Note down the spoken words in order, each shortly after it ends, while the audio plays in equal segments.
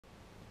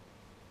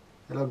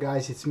Hello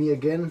guys, it's me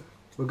again.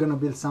 We're gonna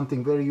build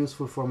something very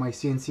useful for my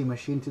CNC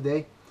machine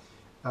today.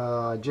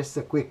 Just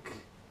a quick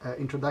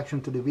introduction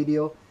to the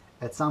video.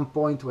 At some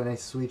point when I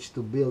switch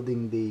to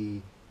building the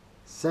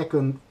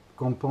second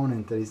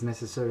component that is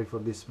necessary for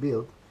this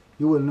build,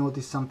 you will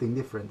notice something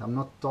different. I'm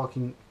not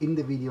talking in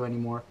the video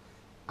anymore.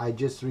 I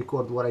just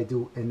record what I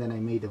do and then I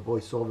made a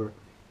voiceover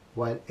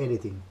while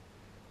editing.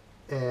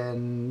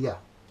 And yeah,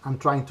 I'm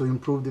trying to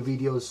improve the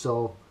videos,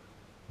 so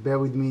bear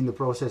with me in the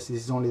process.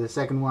 This is only the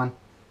second one.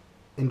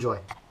 Enjoy.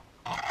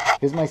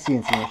 Here's my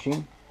CNC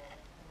machine.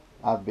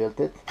 I've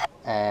built it,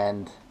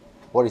 and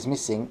what is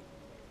missing,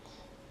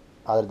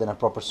 other than a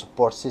proper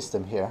support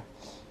system here,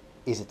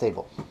 is a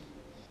table.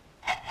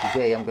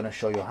 Today I'm going to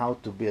show you how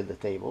to build a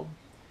table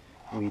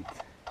with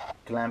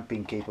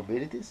clamping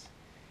capabilities,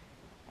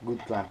 good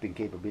clamping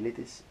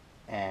capabilities,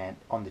 and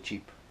on the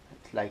cheap.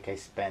 It's like I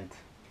spent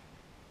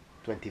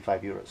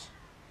 25 euros.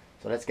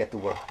 So let's get to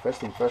work.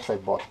 First thing first, I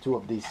bought two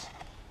of these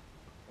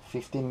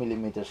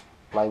 15mm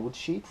plywood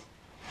sheets.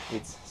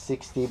 It's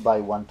 60 by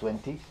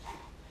 120,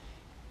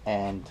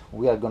 and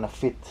we are gonna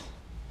fit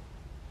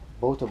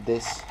both of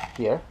this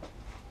here,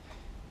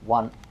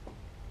 one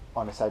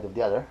on the side of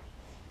the other.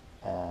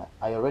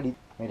 I already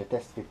made a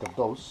test fit of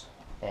those,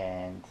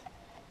 and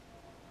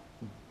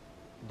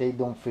they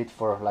don't fit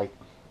for like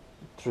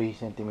 3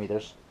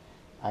 centimeters.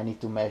 I need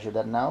to measure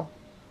that now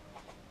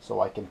so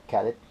I can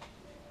cut it,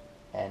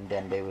 and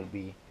then they will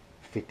be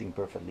fitting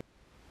perfectly.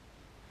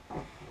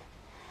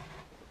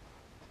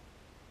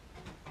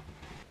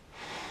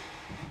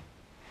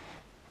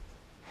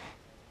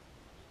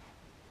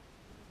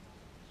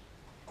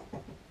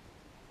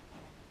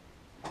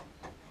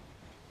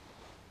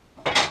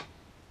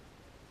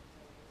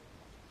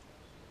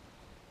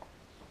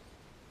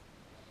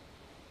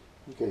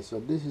 Okay, so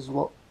this is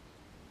what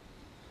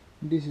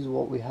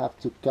we have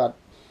to cut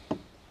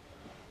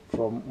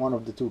from one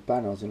of the two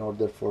panels in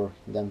order for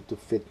them to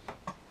fit.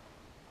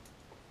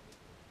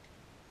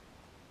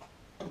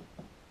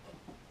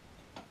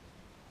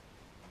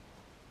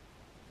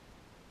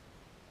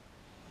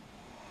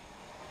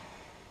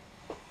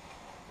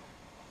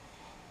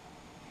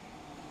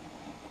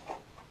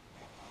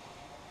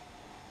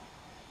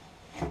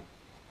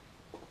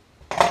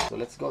 So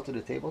let's go to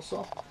the table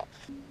saw.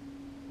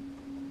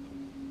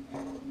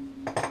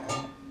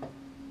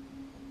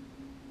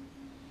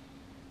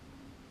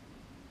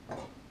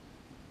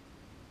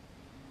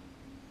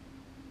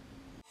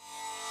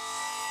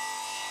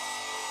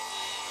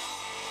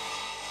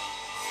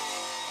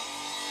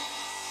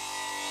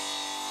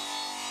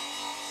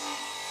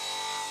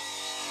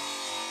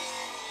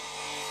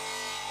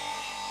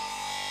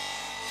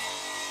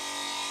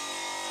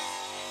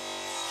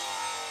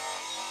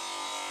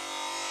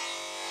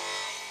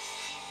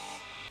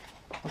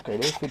 Okay,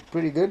 they fit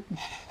pretty good.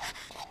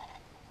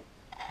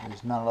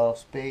 There's not a lot of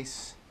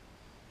space,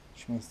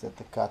 which means that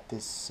the cut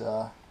is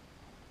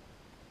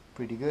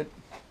pretty good.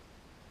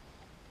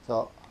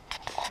 So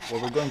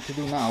what we're going to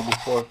do now,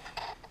 before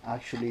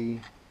actually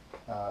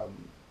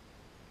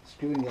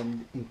screwing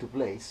them into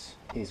place,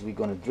 is we're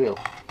going to drill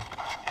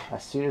a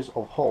series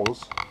of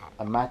holes,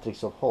 a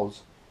matrix of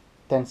holes,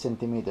 10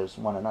 centimeters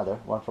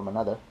one from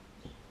another,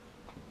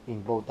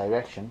 in both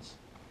directions,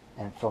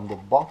 and from the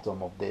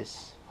bottom of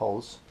these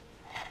holes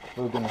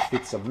we're gonna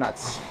fit some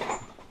nuts.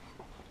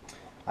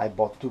 I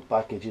bought 2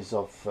 packages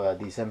of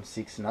these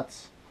M6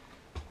 nuts.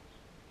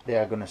 They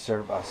are gonna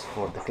serve us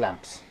for the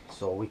clamps,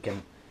 so we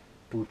can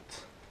put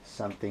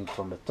something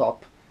from the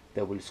top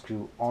that will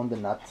screw on the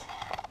nut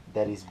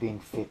that is being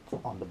fit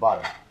on the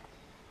bottom.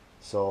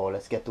 So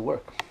let's get to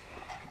work.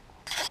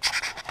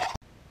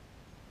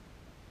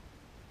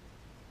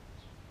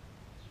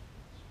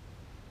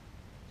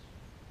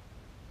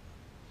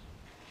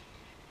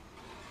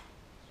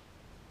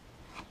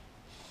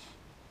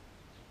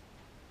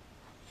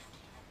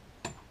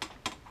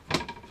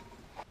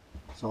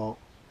 So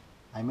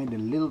I made a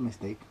little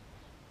mistake.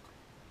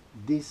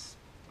 These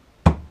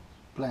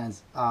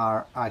plans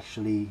are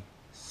actually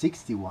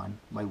 61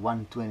 by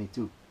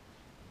 122.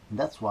 And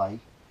that's why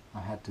I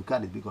had to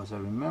cut it, because I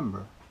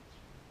remember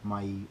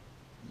my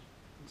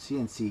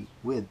CNC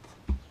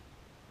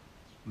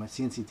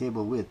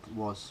table width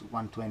was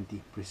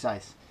 120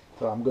 precise.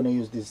 So I'm gonna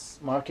use this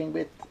marking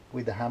bit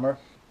with the hammer,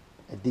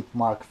 a deep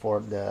mark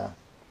for the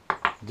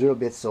drill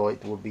bit, so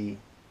it will be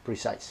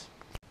precise.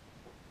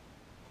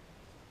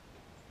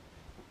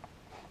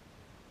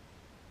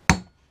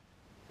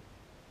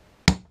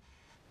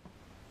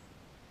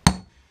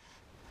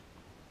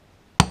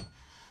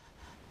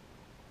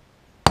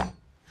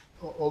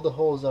 All the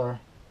holes are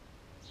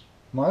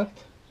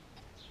marked,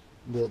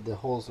 the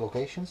holes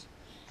locations.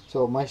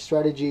 So my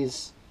strategy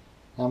is,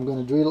 I'm going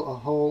to drill a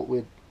hole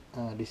with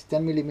this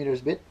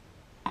 10mm bit,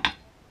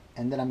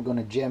 and then I'm going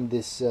to jam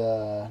this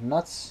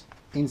nuts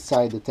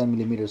inside the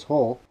 10mm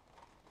hole.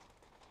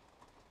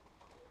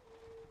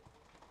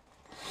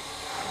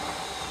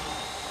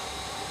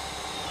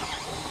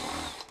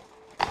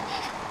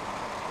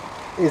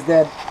 Is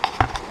that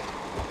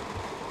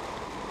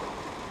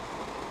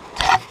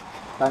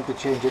time to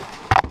change it?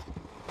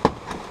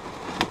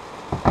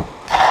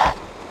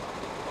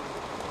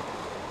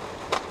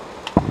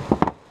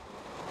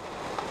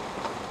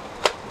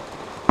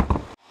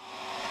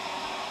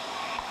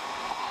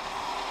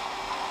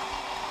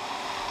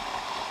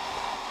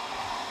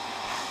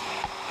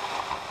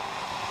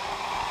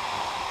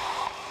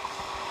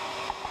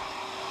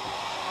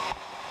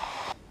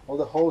 all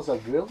the holes are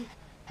drilled,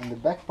 and the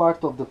back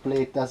part of the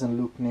plate doesn't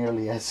look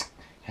nearly as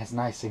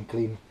nice and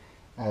clean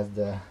as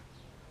the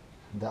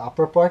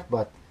upper part,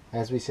 but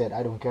as we said,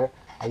 I don't care.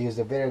 I used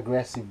a very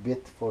aggressive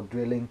bit for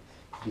drilling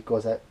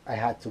because I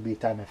had to be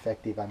time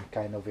effective. I'm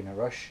kind of in a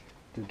rush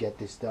to get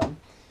this done.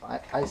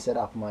 I set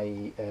up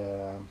my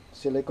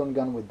silicone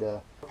gun with the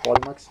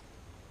Polymax,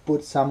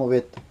 put some of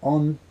it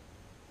on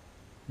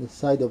the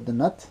side of the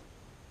nut,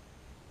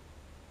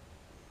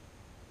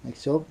 like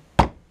so,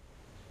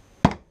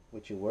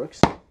 which it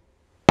works.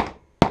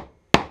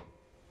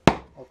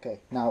 Okay,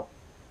 now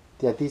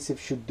the adhesive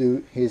should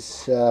do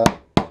his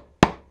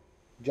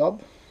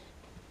job,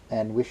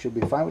 and we should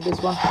be fine with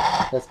this one.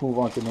 Let's move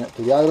on to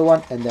the other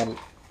one, and then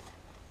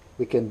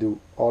we can do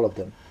all of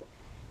them.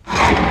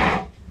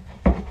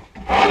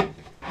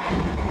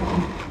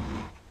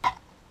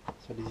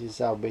 So this is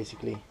how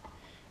basically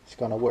it's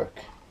gonna work.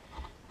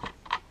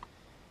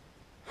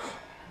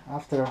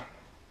 After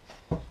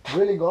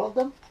drilling all of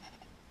them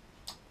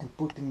and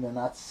putting the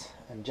nuts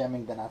and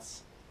jamming the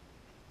nuts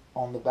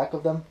on the back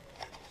of them,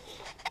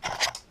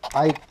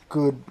 I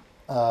could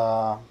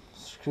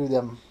screw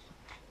them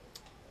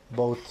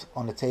both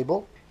on the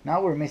table.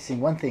 Now we're missing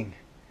one thing,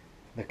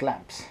 the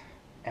clamps,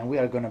 and we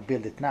are gonna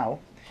build it now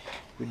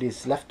with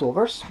these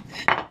leftovers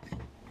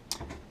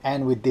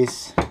and with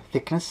this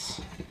thickness.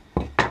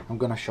 I'm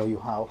gonna show you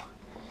how.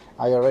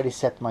 I already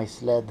set my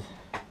sled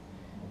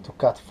to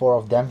cut 4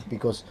 of them,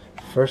 because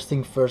first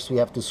thing first, we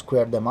have to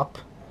square them up.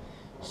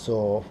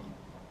 So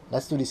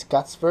let's do these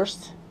cuts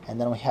first, and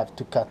then we have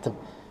to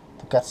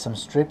cut some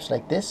strips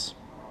like this,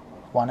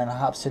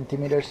 1.5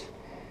 centimeters,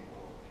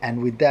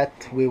 and with that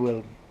we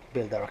will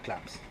build our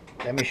clamps.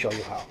 Let me show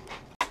you how.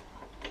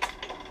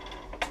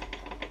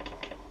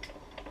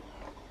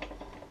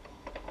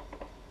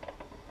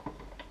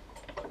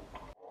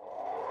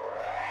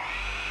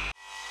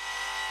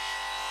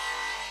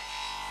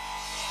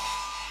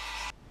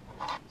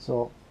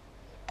 So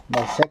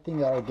by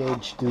setting our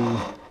gauge to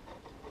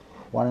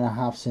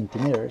 1.5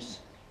 centimeters,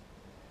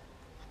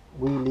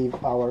 we leave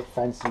our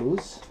fence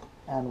loose,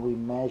 and we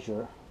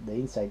measure the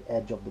inside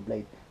edge of the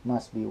blade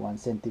must be 1.5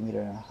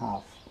 centimeters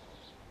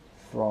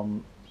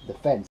from the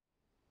fence.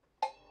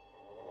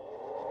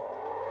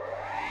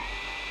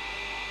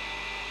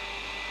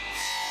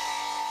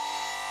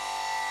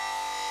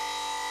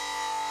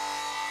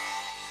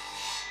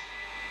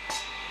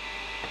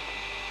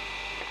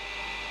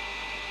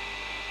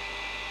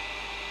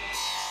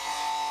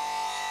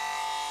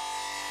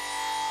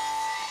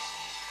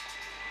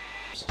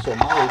 So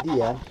my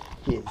idea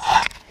is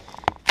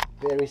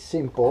very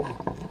simple.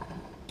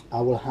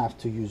 I will have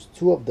to use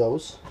 2 of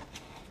those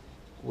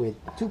with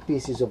 2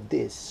 pieces of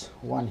this,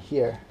 one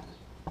here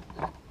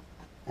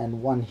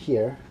and one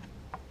here,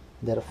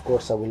 that of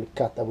course I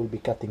will be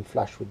cutting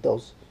flush with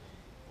those,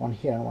 one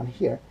here and one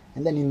here,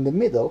 and then in the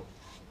middle,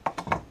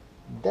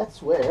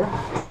 that's where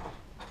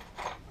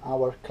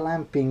our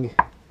clamping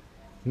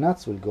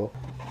nuts will go.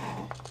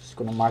 Just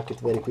gonna mark it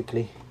very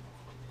quickly,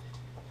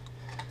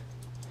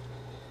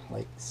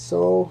 like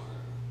so,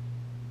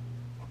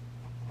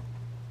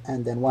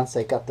 and then once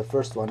I cut the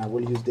first one, I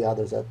will use the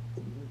others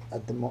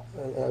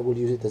I will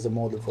use it as a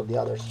model for the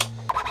others.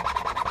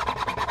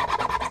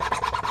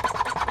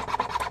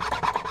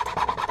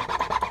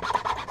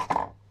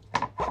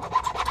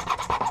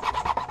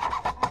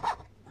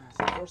 That's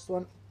the first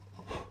one.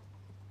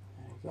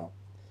 There you go.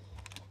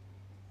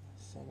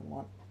 Second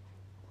one.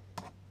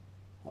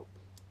 Oh,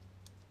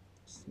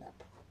 snap.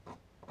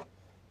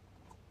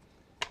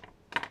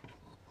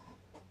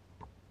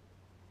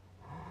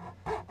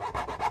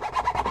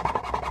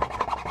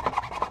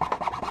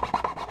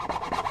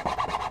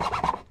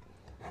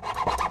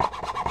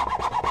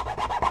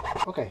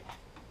 Okay,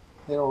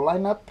 they're all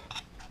lined up,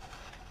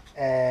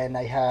 and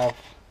I have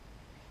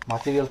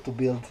material to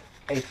build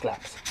 8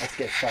 clamps. Let's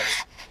get started.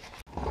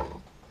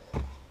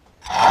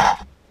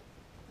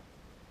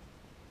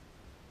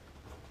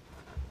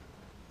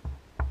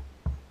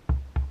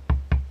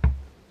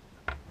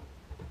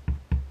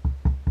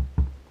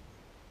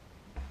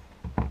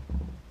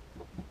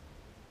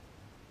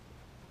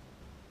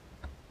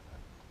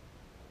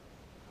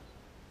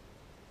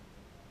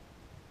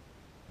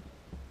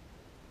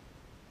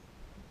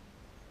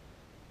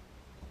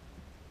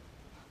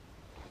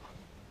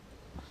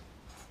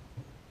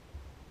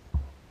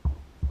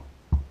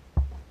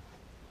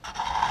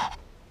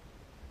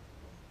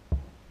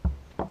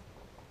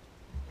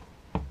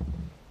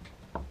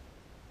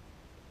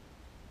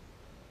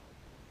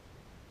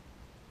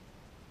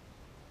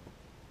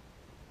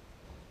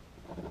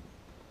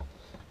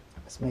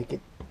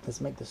 Let's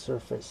make the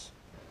surface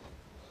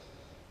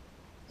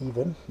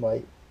even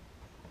by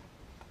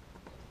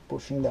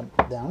pushing them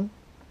down.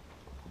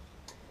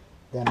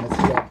 Then let's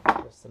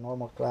grab just a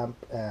normal clamp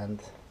and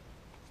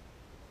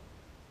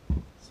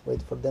let's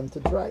wait for them to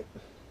dry.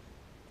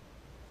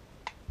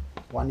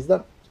 1 is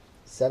done,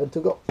 7 to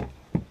go.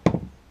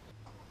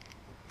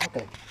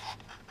 Okay,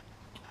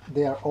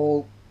 they are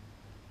all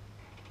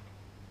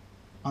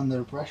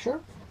under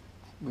pressure,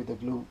 with the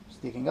glue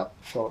sticking up.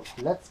 So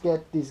let's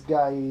leave this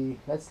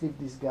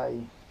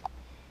guy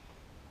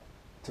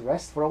to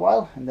rest for a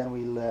while, and then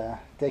we'll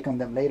take on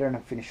them later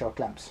and finish our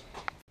clamps.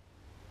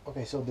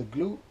 Okay, so the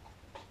glue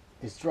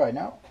is dry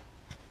now.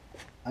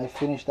 I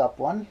finished up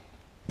one.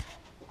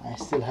 I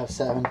still have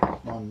 7.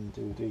 1,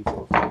 2, 3,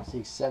 4, 5,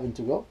 6, 7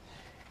 to go.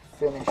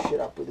 Finish it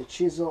up with a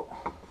chisel.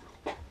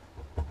 There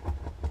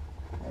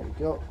we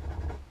go.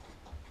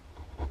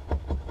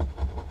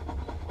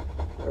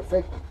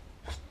 Perfect.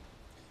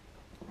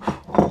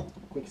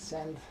 Quick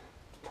sand.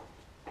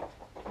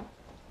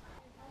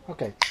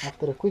 Okay,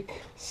 after a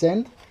quick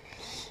sanding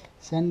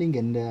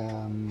and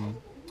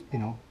you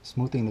know,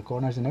 smoothing the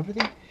corners and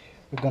everything,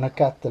 we're gonna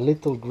cut a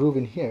little groove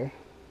in here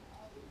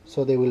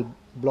so they will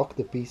block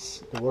the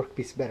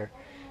workpiece better.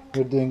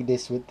 We're doing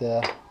this with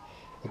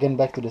again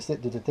back to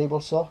the table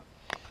saw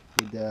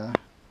with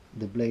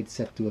the blade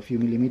set to a few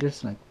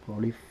millimeters, like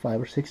probably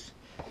 5 or 6.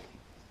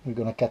 We're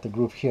gonna cut a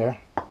groove here,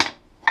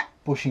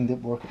 pushing the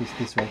workpiece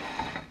this way.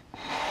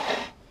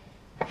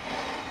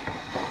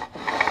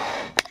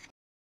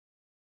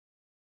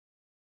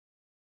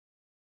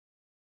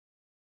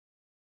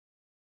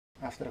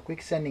 After a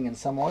quick sanding and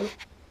some oil,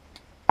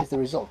 is the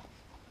result.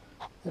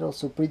 They're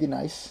also pretty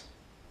nice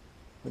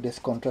with this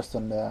contrast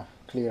on the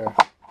clear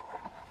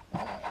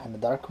and the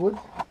dark wood.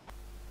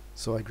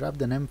 So I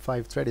grabbed an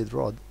M5 threaded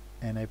rod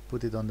and I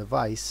put it on the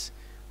vise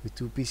with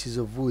 2 pieces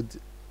of wood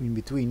in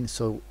between,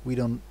 so we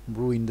don't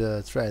ruin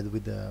the thread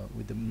with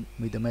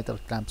the metal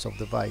clamps of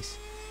the vise.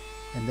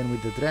 And then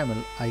with the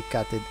Dremel I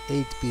cutted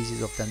 8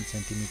 pieces of 10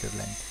 centimeter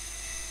length.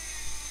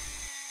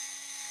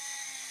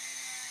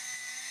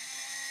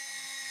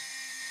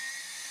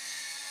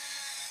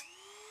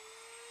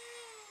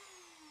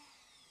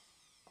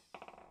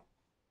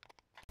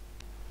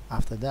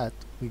 After that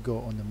we go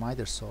on the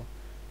miter saw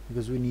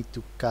because we need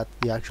to cut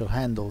the actual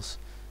handles,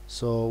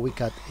 so we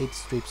cut 8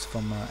 strips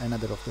from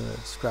another of the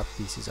scrap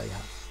pieces I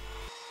have.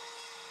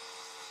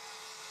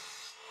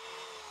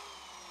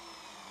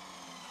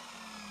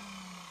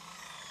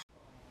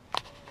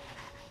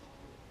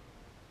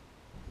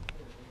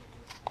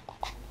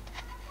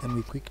 Then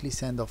we quickly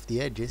sand off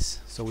the edges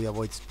so we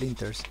avoid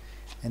splinters,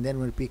 and then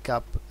we'll pick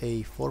up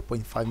a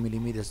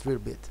 4.5mm drill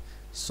bit,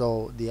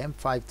 so the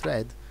M5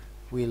 thread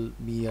will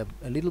be a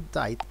little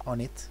tight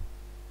on it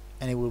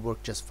and it will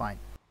work just fine.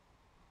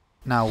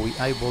 Now we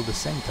eyeball the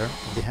center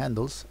of the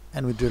handles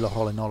and we drill a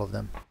hole in all of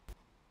them.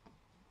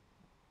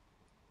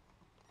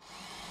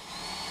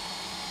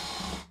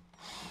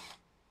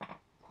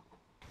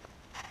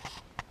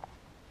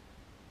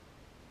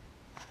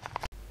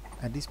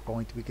 At this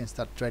point we can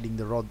start threading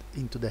the rod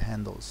into the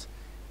handles,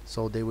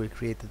 so they will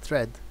create a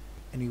thread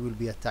and it will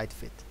be a tight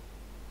fit.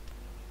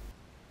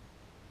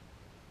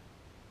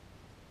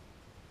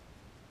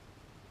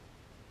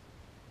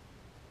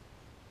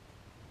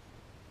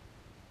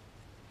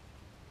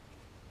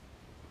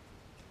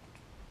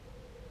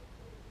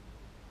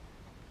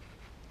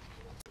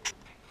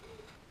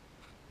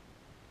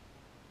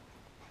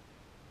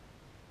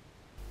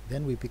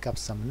 Then we pick up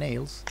some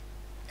nails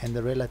and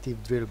the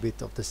relative drill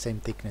bit of the same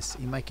thickness.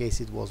 In my case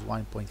it was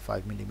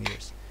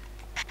 1.5mm.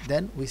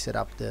 Then we set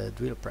up the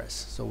drill press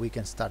so we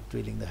can start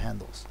drilling the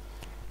handles.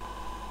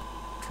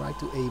 Try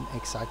to aim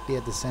exactly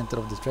at the center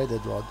of the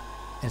threaded rod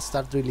and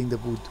start drilling the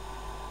wood.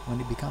 When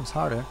it becomes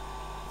harder,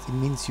 it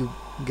means you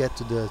get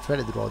to the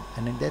threaded rod,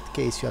 and in that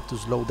case you have to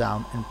slow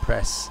down and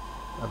press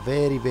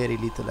very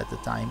little at a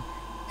time,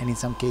 and in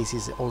some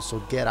cases also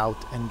get out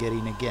and get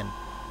in again.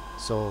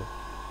 So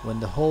when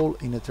the hole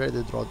in the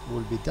threaded rod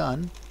will be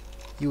done,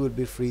 you will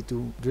be free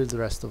to drill the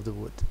rest of the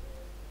wood.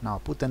 Now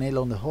put a nail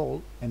on the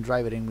hole and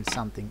drive it in with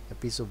something, a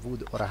piece of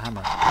wood or a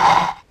hammer.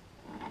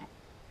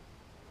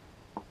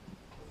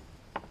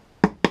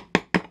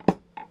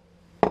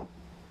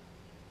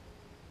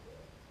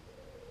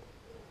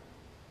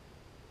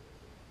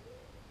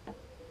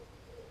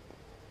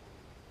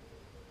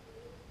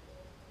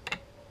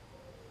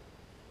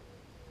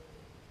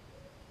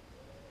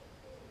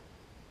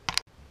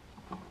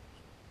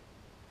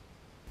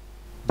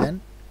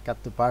 Then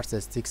cut the parts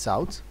that sticks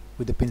out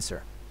with the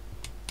pincer.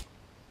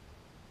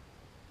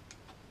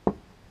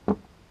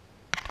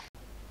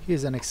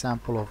 Here's an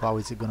example of how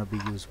it's going to be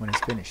used when it's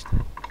finished.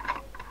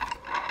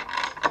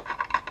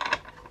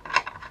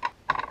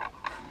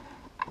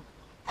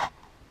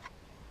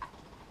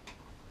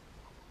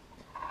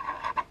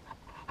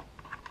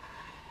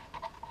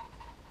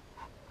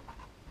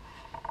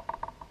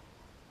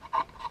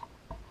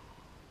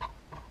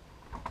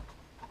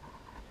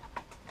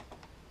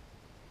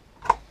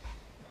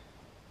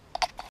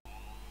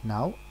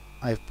 Now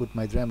I've put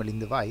my Dremel in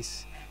the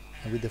vise,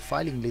 and with the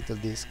filing little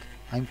disc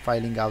I'm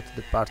filing out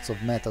the parts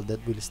of metal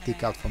that will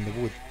stick out from the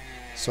wood,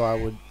 so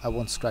I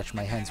won't scratch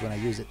my hands when I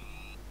use it.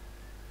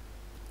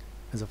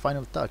 As a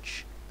final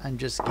touch, I'm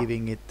just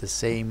giving it the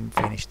same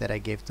finish that I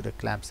gave to the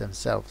clamps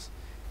themselves,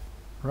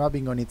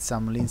 rubbing on it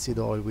some linseed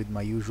oil with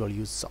my usual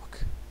used sock.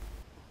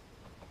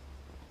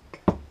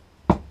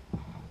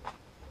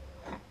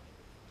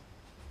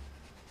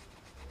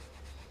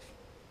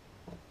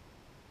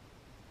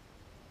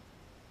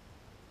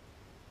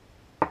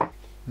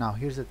 Now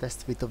here's a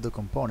test fit of the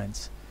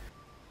components.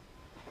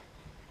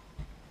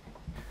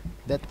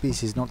 That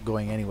piece is not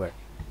going anywhere.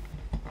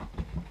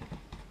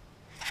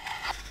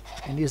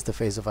 And here's the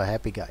face of a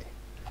happy guy.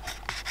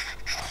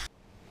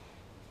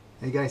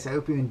 Hey guys, I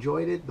hope you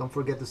enjoyed it. Don't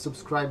forget to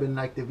subscribe and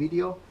like the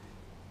video.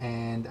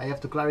 And I have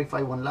to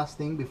clarify one last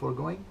thing before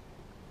going.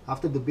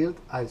 After the build,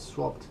 I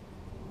swapped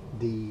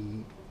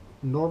the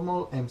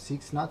normal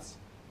M6 nuts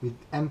with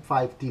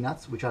M5T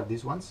nuts, which are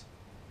these ones,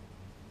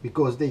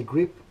 because they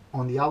grip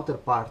on the outer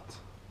part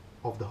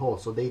of the hole,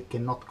 so they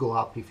cannot go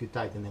up if you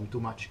tighten them too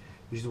much,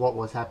 which is what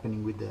was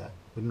happening with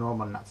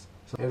normal nuts.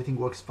 So everything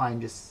works fine,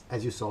 just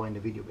as you saw in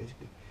the video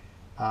basically.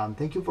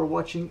 Thank you for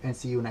watching and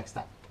see you next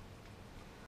time.